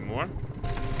much anymore.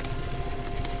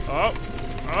 Oh,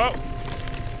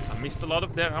 I missed a lot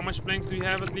of there. How much planks do we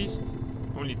have at least?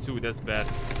 Only 2, that's bad.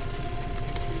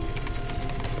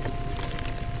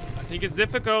 I think it's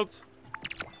difficult.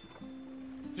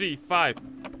 3, 5.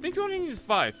 I think we only need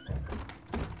 5.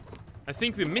 I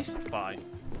think we missed 5.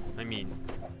 I mean,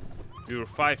 we were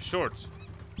 5 short.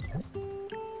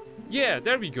 Yeah,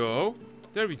 there we go.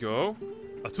 There we go.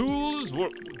 A tools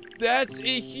work. That's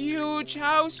a huge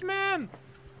house, man.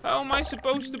 How am I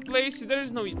supposed to place it?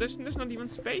 There's not even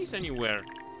space anywhere.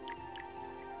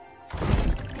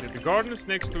 The garden is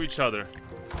next to each other.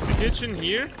 The kitchen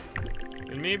here,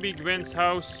 and maybe Gwen's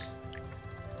house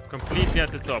completely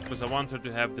at the top, because I want her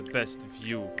to have the best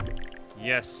view.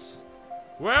 Yes.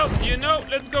 Well, you know,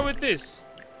 let's go with this.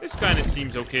 This kind of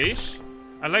seems okay-ish.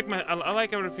 I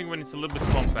like everything when it's a little bit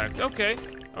compact. Okay,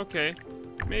 okay.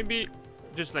 Maybe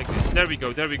just like this. There we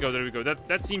go, there we go, there we go.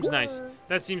 That seems nice.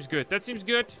 That seems good. That seems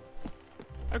good.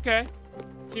 Okay.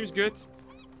 Seems good.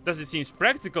 Does it seem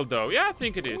practical though? Yeah, I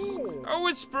think it is. Oh,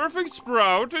 it's perfect,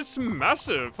 Sprout. It's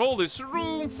massive. All this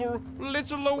room for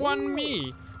little one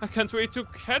me. I can't wait to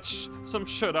catch some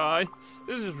shut-eye.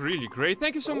 This is really great.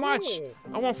 Thank you so much.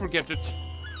 I won't forget it.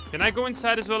 Can I go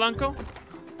inside as well, Uncle?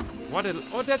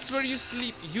 Oh, that's where you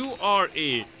sleep. You are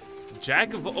a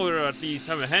jack of, or at least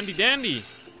have a handy dandy.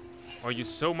 Oh, you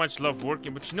so much love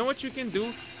working. But you know what you can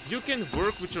do? You can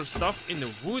work with your stuff in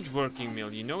the woodworking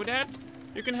mill. You know that?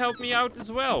 You can help me out as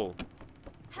well.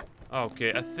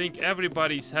 Okay, I think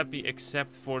everybody's happy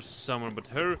except for Summer. But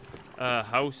her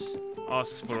house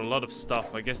asks for a lot of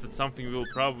stuff. I guess that's something we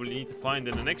will probably need to find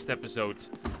in the next episode.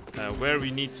 Where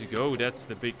we need to go, that's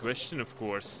the big question, of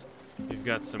course. We've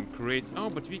got some crates. Oh,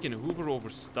 but we can hoover over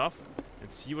stuff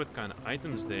and see what kind of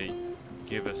items they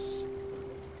give us.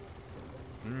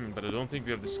 But I don't think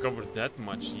we have discovered that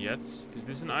much yet. Is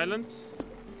this an island?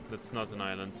 That's not an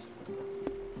island.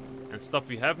 And stuff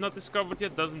we have not discovered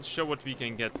yet doesn't show what we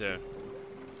can get there.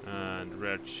 And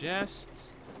rare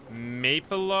chests.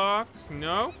 Maple lock.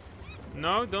 No.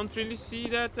 No, don't really see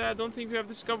that. I don't think we have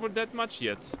discovered that much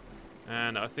yet.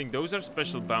 And I think those are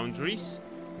special boundaries,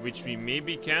 which we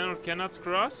maybe can or cannot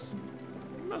cross.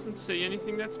 It doesn't say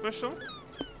anything that special.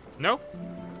 No.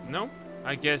 No.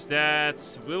 I guess that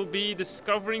will be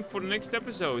discovering for the next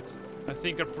episode. I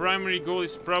think our primary goal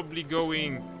is probably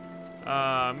going...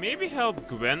 maybe help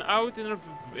Gwen out in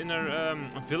her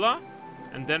villa.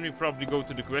 And then we probably go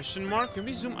to the question mark. Can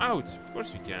we zoom out? Of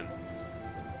course we can.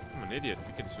 I'm an idiot.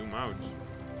 We can zoom out.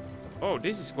 Oh,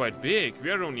 this is quite big.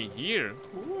 We are only here.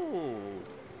 Ooh.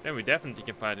 Then we definitely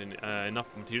can find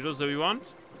enough materials that we want.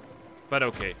 But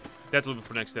okay. That will be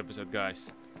for next episode,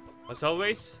 guys. As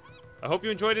always, I hope you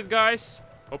enjoyed it, guys.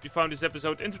 Hope you found this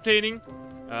episode entertaining.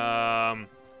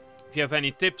 If you have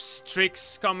any tips,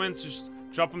 tricks, comments, just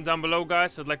drop them down below,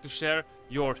 guys. I'd like to share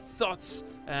your thoughts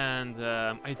and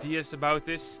ideas about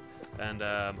this. And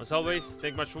as always,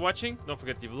 thank you much for watching. Don't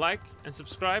forget to leave a like and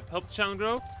subscribe. Help the channel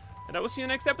grow. And I will see you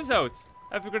next episode.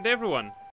 Have a good day, everyone.